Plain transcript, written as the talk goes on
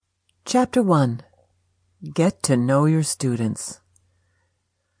Chapter 1. Get to know your students.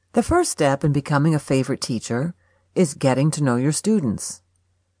 The first step in becoming a favorite teacher is getting to know your students.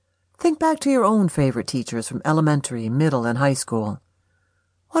 Think back to your own favorite teachers from elementary, middle, and high school.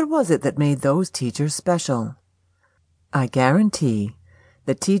 What was it that made those teachers special? I guarantee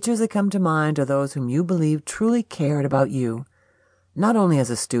the teachers that come to mind are those whom you believe truly cared about you, not only as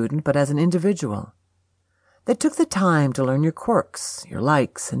a student but as an individual. They took the time to learn your quirks, your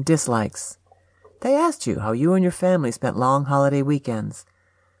likes and dislikes. They asked you how you and your family spent long holiday weekends,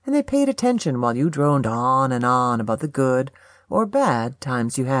 and they paid attention while you droned on and on about the good or bad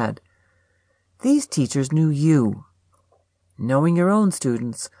times you had. These teachers knew you. Knowing your own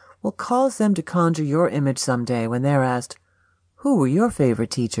students will cause them to conjure your image someday when they're asked, "Who were your favorite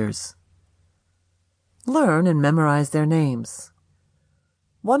teachers?" Learn and memorize their names.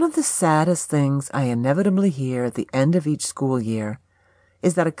 One of the saddest things I inevitably hear at the end of each school year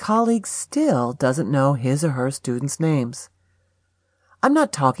is that a colleague still doesn't know his or her students' names. I'm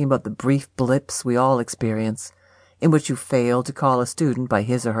not talking about the brief blips we all experience in which you fail to call a student by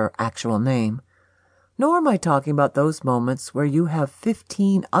his or her actual name, nor am I talking about those moments where you have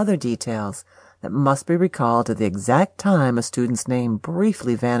 15 other details that must be recalled at the exact time a student's name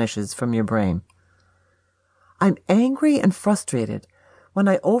briefly vanishes from your brain. I'm angry and frustrated when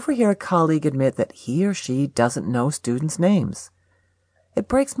I overhear a colleague admit that he or she doesn't know students' names. It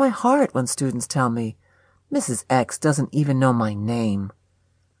breaks my heart when students tell me, "Mrs. X doesn't even know my name."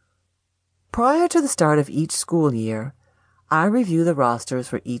 Prior to the start of each school year, I review the rosters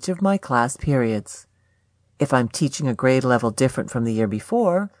for each of my class periods. If I'm teaching a grade level different from the year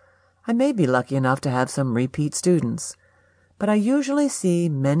before, I may be lucky enough to have some repeat students, but I usually see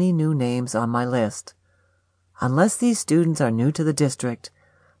many new names on my list. Unless these students are new to the district,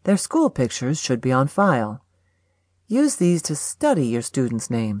 their school pictures should be on file. Use these to study your students'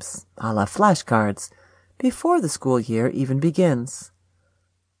 names, a la flashcards, before the school year even begins.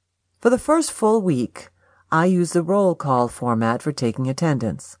 For the first full week, I use the roll call format for taking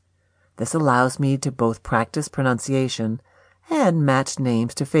attendance. This allows me to both practice pronunciation and match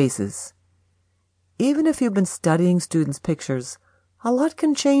names to faces. Even if you've been studying students' pictures, a lot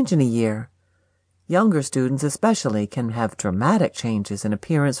can change in a year. Younger students especially can have dramatic changes in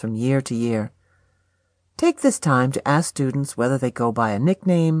appearance from year to year. Take this time to ask students whether they go by a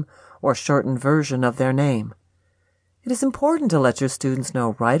nickname or shortened version of their name. It is important to let your students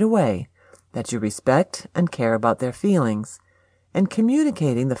know right away that you respect and care about their feelings, and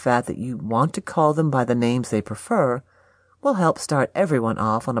communicating the fact that you want to call them by the names they prefer will help start everyone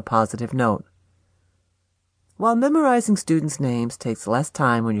off on a positive note. While memorizing students' names takes less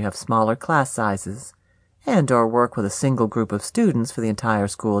time when you have smaller class sizes and/or work with a single group of students for the entire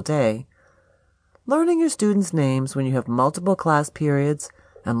school day, learning your students' names when you have multiple class periods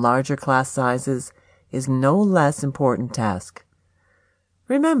and larger class sizes is no less important task.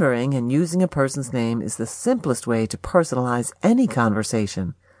 Remembering and using a person's name is the simplest way to personalize any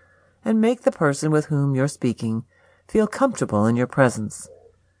conversation and make the person with whom you're speaking feel comfortable in your presence.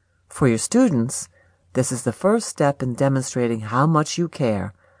 For your students, this is the first step in demonstrating how much you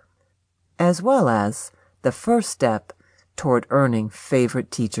care, as well as the first step toward earning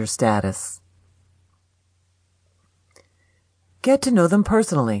favorite teacher status. Get to know them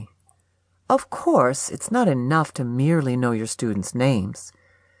personally. Of course, it's not enough to merely know your students' names.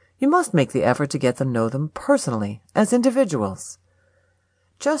 You must make the effort to get to know them personally, as individuals.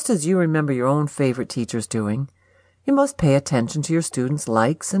 Just as you remember your own favorite teachers doing, you must pay attention to your students'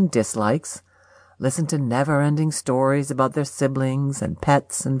 likes and dislikes, listen to never-ending stories about their siblings and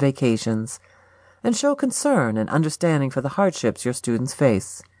pets and vacations, and show concern and understanding for the hardships your students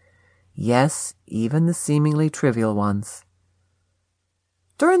face. Yes, even the seemingly trivial ones.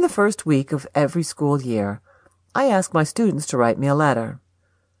 During the first week of every school year, I ask my students to write me a letter.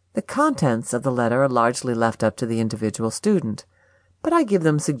 The contents of the letter are largely left up to the individual student, but I give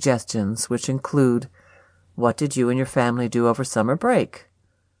them suggestions which include, what did you and your family do over summer break?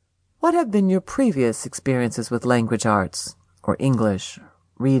 What have been your previous experiences with language arts, or English,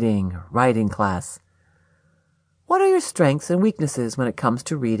 reading, writing class? What are your strengths and weaknesses when it comes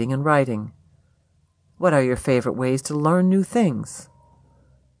to reading and writing? What are your favorite ways to learn new things?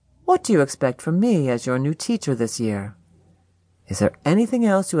 What do you expect from me as your new teacher this year? Is there anything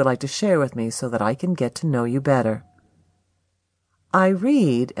else you would like to share with me so that I can get to know you better? I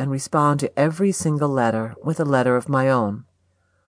read and respond to every single letter with a letter of my own.